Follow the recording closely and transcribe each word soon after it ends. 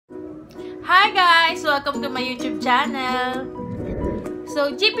Hi guys! Welcome to my YouTube channel!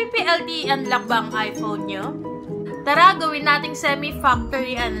 So, Gpp Lte unlock ba ang iPhone nyo? Tara, gawin nating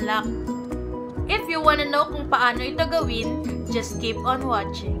semi-factory unlock. If you wanna know kung paano ito gawin, just keep on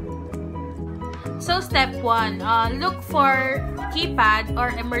watching. So, step 1, look for keypad or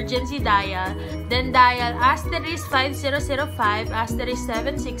emergency dial, then dial *5005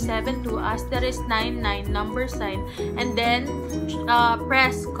 *7672 *99 number sign, and then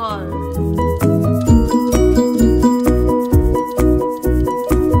press call.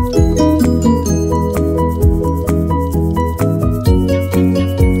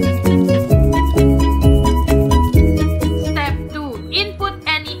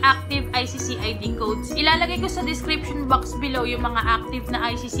 Ilalagay ko sa description box below yung mga active na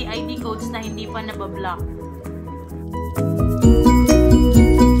ICC ID codes na hindi pa nabablock.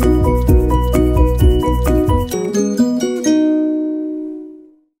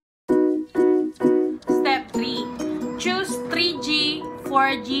 Step 3. Choose 3G,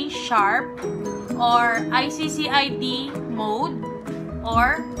 4G Sharp or ICC ID mode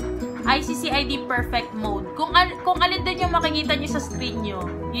or ICC ID perfect mode. Kung alin din yung makikita nyo sa screen nyo,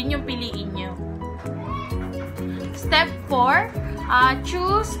 yun yung piliin nyo. Step 4,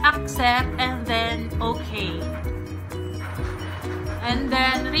 choose accept and then okay. And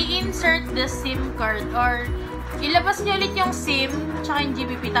then reinsert the SIM card or ilabas nyo ulit yung SIM tsaka yung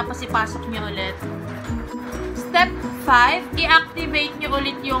GBP tapos ipasok nyo ulit. Step 5, i-activate nyo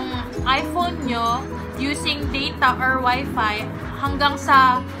ulit yung iPhone nyo using data or Wi-Fi hanggang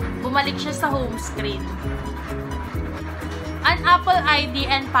sa bumalik siya sa home screen. An Apple ID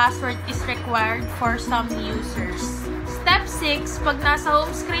and password is required for some users. Step 6, pag nasa home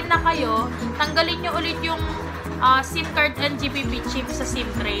screen na kayo, tanggalin nyo ulit yung SIM card and GBP chip sa SIM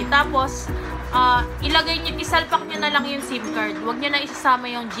tray. Tapos, ilagay nyo, isalpak nyo na lang yung SIM card. Huwag nyo na isasama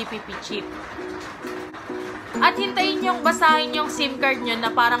yung GBP chip. At hintayin nyo basahin yung SIM card nyo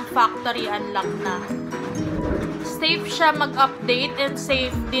na parang factory unlock na. Safe siya mag-update and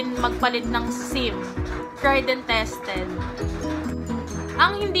safe din magpalit ng SIM. Tried and tested.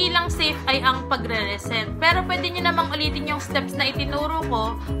 Ang hindi lang safe ay ang pagre-reset. Pero pwede nyo namang ulitin yung steps na itinuro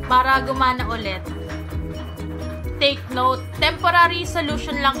ko para gumana ulit. Take note, temporary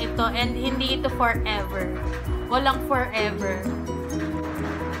solution lang ito and hindi ito forever. Walang forever.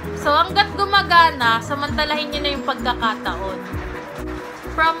 So, hanggat gumagana, samantalahin nyo na yung pagkakataon.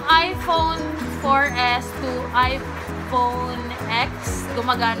 From iPhone 4S to iPhone X,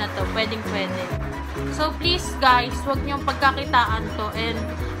 gumagana to. Pwedeng-pwede. So, please guys, huwag niyong pagkakitaan to and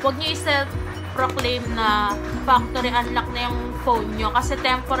huwag niyo i-self-proclaim na factory unlock na yung phone niyo kasi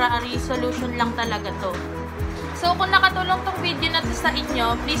temporary solution lang talaga to. So, kung nakatulong tong video na to sa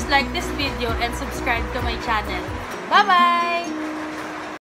inyo, please like this video and subscribe to my channel. Bye-bye!